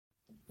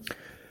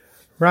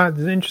There's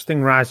an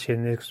interesting Rashi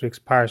in this week's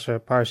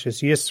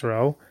Parshas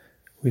Yisro.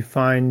 We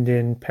find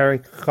in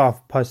Perek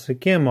Chaf Pasuk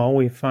Gimel,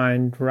 we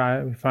find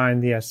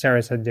the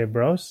Aseres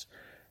HaDibros,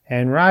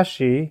 and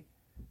Rashi,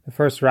 the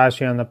first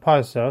Rashi on the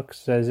Pasuk,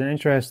 says an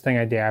interesting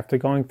idea. After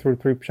going through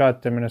three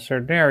pshatim in a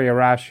certain area,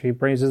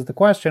 Rashi raises the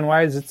question: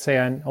 why does it say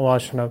a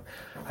lashon of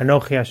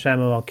Anochi Hashem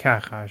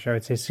Elokecha, or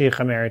it says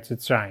Sichem Eretz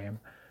Yitzrayim?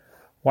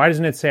 Why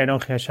doesn't it say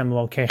Anochi Hashem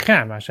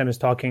Elokechem? Hashem is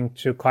talking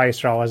to Klal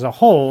Yisrael as a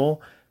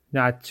whole,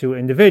 not to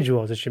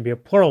individuals. It should be a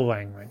plural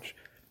language.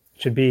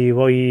 It should be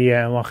Lo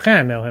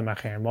Lachem Elohim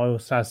Acher, Lo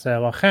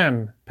Saseh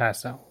Lachem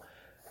Pasel.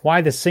 Why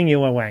the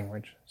singular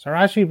language? So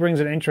Rashi brings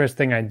an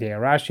interesting idea.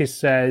 Rashi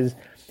says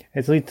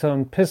it's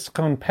liton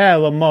piskon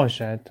pel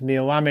Moshe to be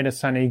a lamed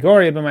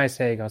sanigori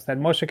b'maisegos, that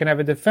Moshe can have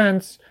a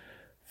defense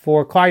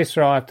for Klal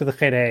Yisrael after the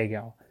Chet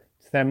Hegel.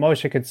 So that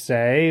Moshe could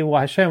say,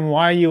 well, Hashem,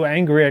 why are you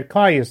angry at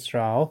Klal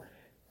Yisrael?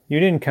 You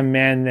didn't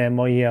command them,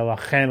 Lo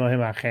Lachem Elohim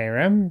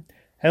Acherem.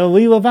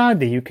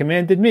 You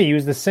commanded me.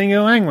 Use the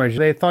singular language.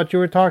 They thought you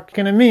were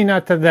talking to me,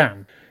 not to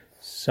them.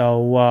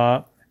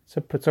 So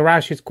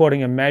Rashi is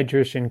quoting a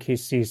Medrash in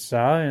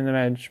Kisisa in the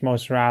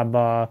Shmos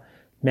Rabbah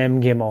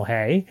Mem Gimel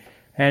Hey,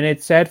 and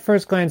it's at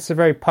first glance a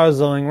very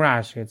puzzling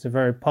Rashi. It's a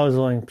very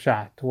puzzling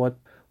pshat.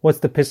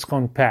 What's the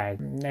Piskon Peh?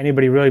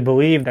 Anybody really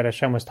believe that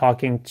Hashem was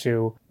talking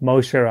to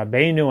Moshe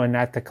Rabbeinu and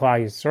not to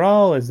Klal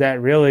Yisrael? Is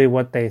that really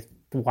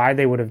why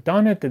they would have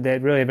done it? Did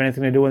that really have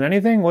anything to do with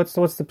anything? What's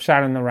the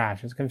pshat in the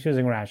Rashi? It's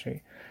confusing Rashi.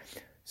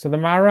 So the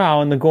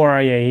Maharal in the Gur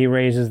Aryeh, he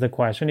raises the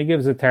question. He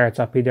gives the teretz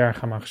api derech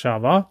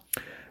hamachshava.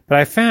 But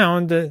I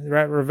found that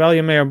Rav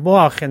Elia Meir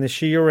Bloch in the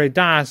Shiurei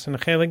Das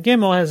and Chelik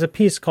Gimel has a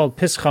piece called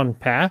Piskon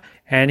Peh,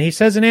 and he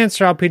says an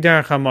answer api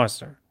derech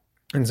hamoser.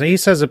 And so he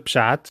says a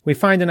pshat. We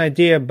find an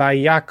idea by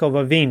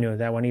Yaakov Avinu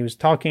that when he was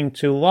talking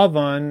to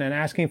Lavan and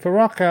asking for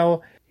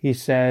Rachel, he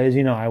says,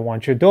 I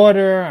want your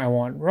daughter, I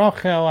want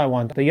Rachel, I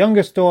want the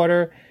youngest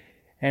daughter.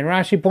 And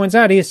Rashi points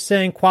out he's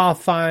saying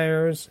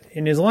qualifiers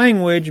in his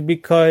language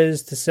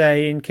because to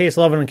say, in case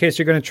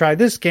you're going to try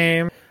this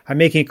game, I'm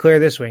making it clear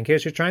this way. In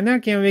case you're trying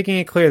that game, I'm making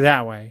it clear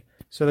that way.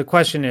 So the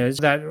question is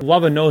that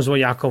Lavan knows what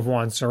Yaakov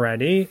wants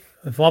already.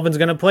 If Lavan's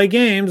going to play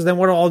games, then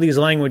what do all these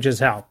languages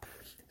help?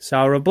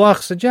 So Reb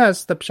Bloch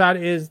suggests the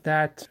pshat is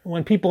that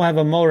when people have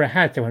a moreh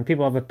heter, when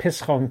people have a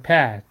pischon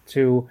peh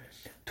to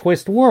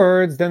twist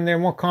words, then they're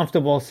more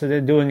comfortable, so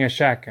they're doing a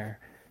sheker.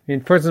 The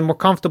person's more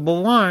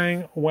comfortable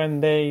lying when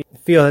they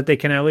feel that they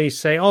can at least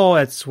say,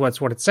 that's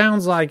what it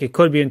sounds like, it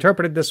could be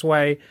interpreted this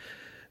way.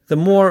 The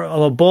more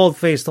of a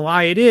bold-faced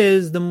lie it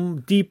is,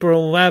 the deeper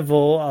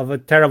level of a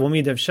terrible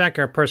midah of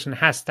sheker a person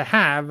has to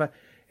have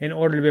in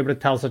order to be able to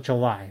tell such a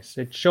lie.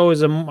 So it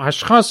shows a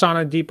hashchas on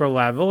a deeper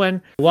level,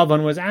 and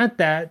Lavan was at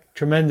that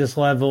tremendous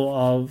level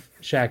of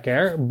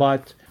sheker,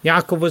 but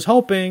Yaakov was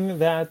hoping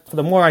that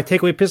the more I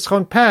take away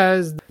Pischon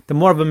Pez, the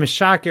more of a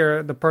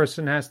mishaker the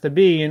person has to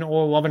be,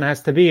 or Lavan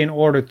has to be, in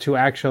order to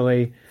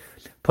actually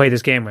play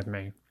this game with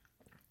me.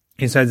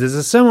 He says there's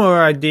a similar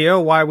idea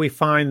why we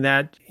find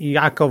that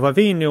Yaakov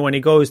Avinu, when he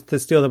goes to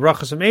steal the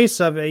brachas from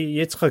Esav,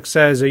 Yitzchak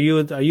says, are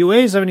you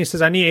Esav? And he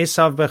says, Ani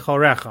Esav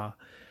bechorecha.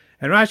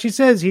 And Rashi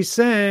says he's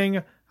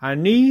saying,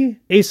 Ani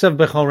Esav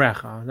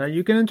bechorecha. That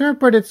you can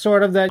interpret it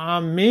sort of that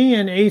I'm me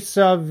and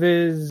Esav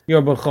is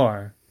your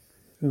bechor.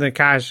 The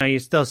kash, you're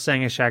still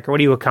saying a sheker. What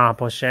are you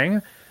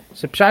accomplishing?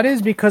 So pshat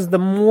is because the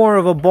more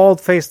of a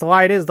bold-faced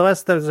lie it is, the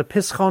less there's a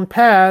pischon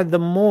peh, the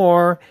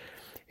more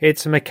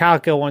it's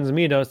mekalkel one's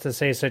midos to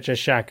say such a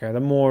sheker. The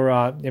more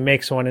it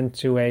makes one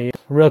into a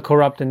real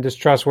corrupt and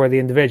distrustworthy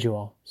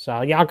individual. So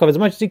Yaakov, as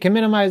much as he can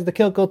minimize the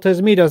kilkel to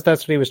his midos,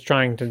 that's what he was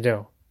trying to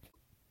do.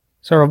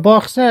 So Rav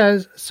Bloch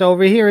says, so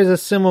over here is a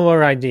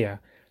similar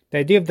idea. The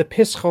idea of the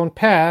pischon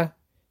peh,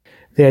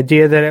 the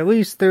idea that at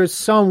least there's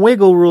some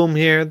wiggle room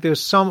here, there's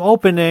some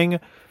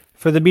opening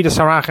for the midas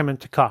harachim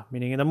to cut.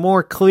 Meaning, the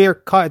more clear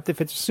cut, if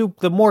it's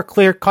soup, the more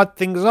clear cut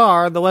things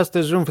are, the less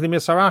there's room for the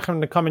midas harachim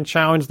to come and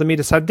challenge the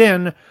midas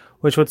hadin,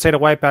 which would say to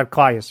wipe out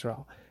Klal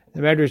Yisrael. The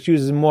Medrash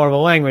uses more of a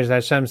language that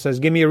Hashem says,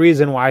 give me a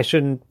reason why I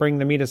shouldn't bring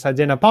the midas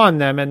hadin upon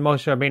them, and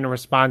Moshe Rabbeinu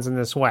responds in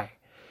this way.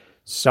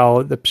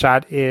 So the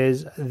pshat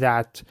is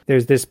that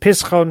there's this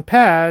pischon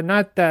peh,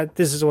 not that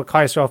this is what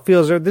Klal Yisrael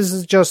feels, or this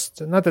is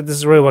just, not that this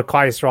is really what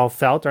Klal Yisrael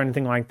felt, or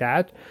anything like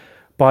that,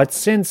 but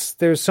since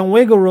there's some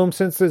wiggle room,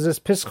 since there's this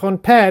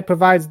pischon peh, it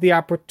provides the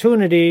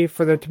opportunity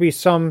for there to be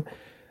some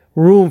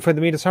room for the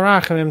midas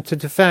harachim to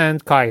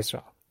defend Klal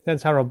Yisrael.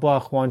 That's how Rav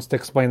Bloch wants to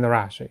explain the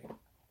Rashi.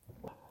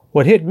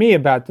 What hit me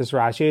about this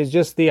Rashi is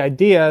just the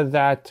idea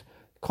that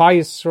Klal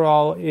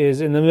Yisrael is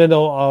we're in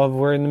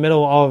the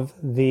middle of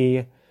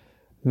the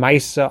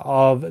Maisa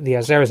of the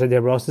Aseres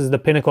HaDibros. This is the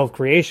pinnacle of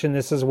creation.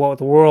 This is what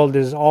the world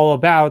is all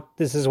about.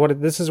 This is what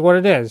it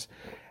is.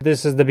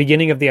 This is the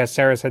beginning of the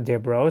Aseres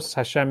HaDibros.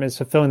 Hashem is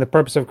fulfilling the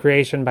purpose of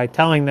creation by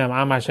telling them,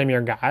 I'm Hashem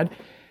your God.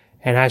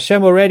 And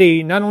Hashem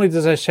already, not only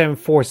does Hashem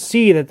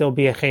foresee that there'll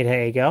be a Chet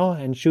Hegel,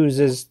 and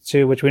chooses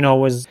to, which we know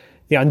was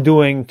the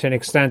undoing to an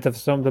extent of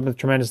some of the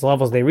tremendous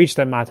levels they reached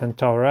at Matan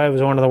Torah. It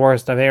was one of the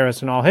worst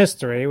Averos in all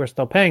history. We're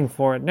still paying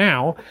for it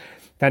now.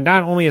 that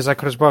not only is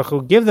HaKadosh Baruch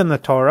Hu give them the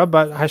Torah,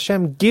 but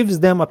Hashem gives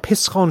them a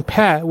Pischon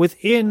Peh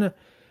within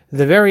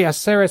the very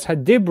Aseret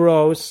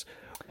HaDibros.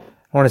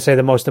 I want to say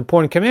the most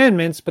important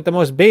commandments, but the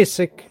most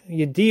basic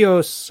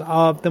Yedios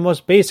of the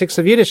most basics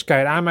of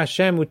Yiddishkeit. I'm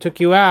Hashem who took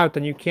you out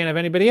and you can't have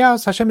anybody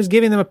else. Hashem is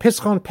giving them a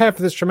Pischon Peh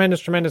for this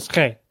tremendous, tremendous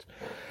chet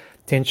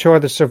to ensure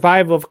the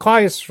survival of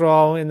Klal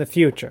Yisrael in the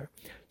future.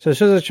 So it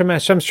shows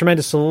Hashem's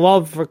tremendous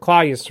love for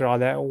Klal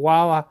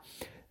Yisrael,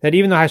 that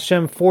even though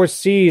Hashem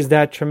foresees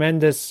that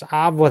tremendous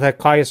avot that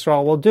Klal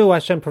Yisrael will do,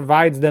 Hashem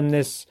provides them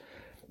this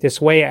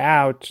way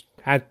out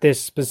at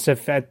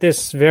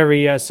this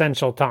very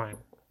essential time.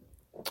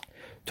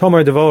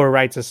 Tomer Devorah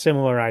writes a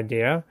similar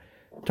idea.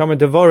 Tomer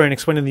Devorah, in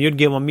explaining the Yud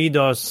Gimel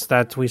Midos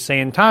that we say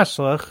in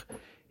Tashlach,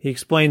 he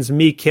explains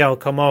Mikel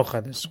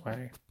Kamocha this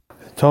way.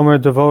 Tomer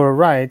Devorah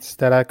writes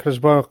that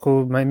HaKadosh Baruch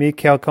Hu made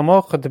Mikel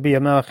Kamocha to be a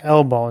Melech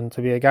Elbon,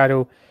 to be a guy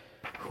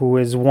who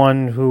is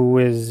one who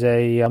is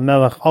a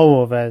Melech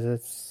Olov,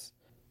 as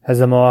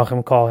the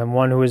Malachim call him,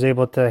 one who is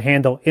able to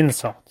handle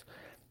insult.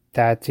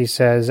 That he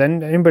says,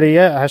 and anybody,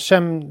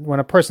 Hashem, when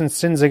a person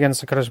sins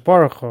against HaKadosh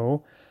Baruch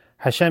Hu,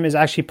 Hashem is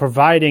actually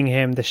providing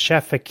him the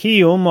Shefa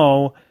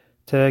Kiyumo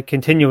to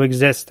continue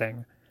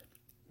existing.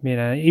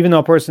 Even though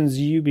a person's,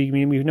 we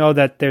know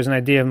that there's an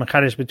idea of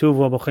Mechadesh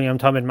B'Tuvo B'Chayim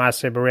Tamid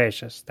Maseh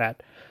Bereshis,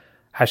 that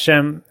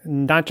Hashem,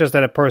 not just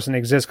that a person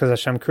exists because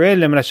Hashem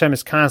created him, but Hashem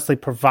is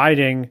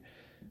constantly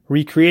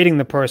recreating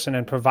the person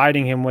and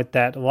providing him with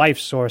that life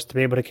source to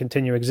be able to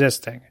continue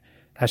existing.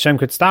 Hashem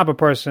could stop a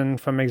person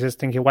from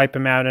existing, he could wipe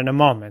him out in a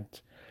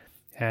moment.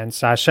 And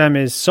so Hashem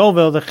is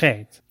Sovel the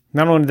Chet.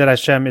 Not only that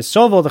Hashem is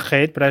Sovel the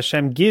Chet, but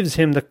Hashem gives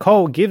one the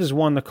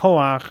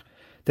koach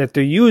that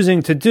they're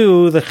using to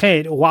do the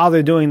chet while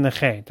they're doing the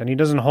chet, and he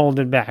doesn't hold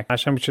it back.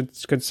 Hashem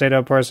could say to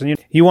a person,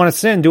 you want to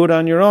sin, do it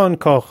on your own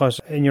kochos,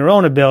 and your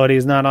own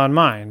abilities, not on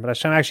mine. But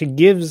Hashem actually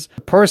gives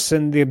the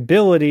person the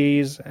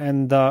abilities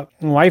and the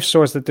life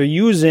source that they're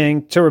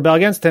using to rebel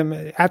against him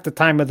at the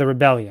time of the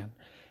rebellion.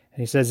 And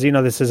he says,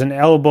 this is an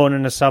elbon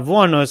and a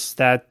savlonus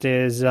that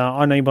is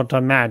unable to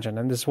imagine.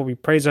 And this is what we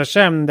praise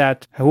Hashem,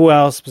 that who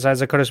else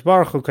besides HaKadosh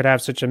Baruch Hu could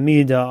have such a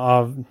midah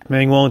of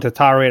being willing to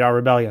tolerate our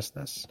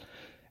rebelliousness.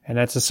 And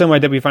that's a similar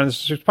that we find in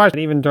this part.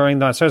 Even during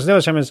the Aseret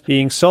Hashem is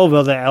being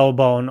Sovel, the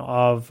elbon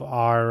of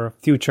our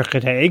future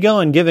Chet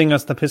HaEgel, and giving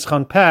us the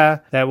Pischon Peh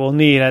that we'll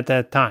need at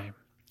that time.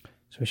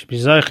 So we should be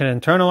Zoich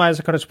and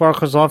internalize HaKadosh Baruch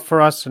Hu's love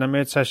for us, and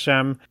Amitzvah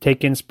Hashem,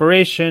 take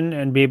inspiration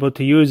and be able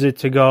to use it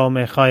to go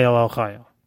Mechayel El Chayel.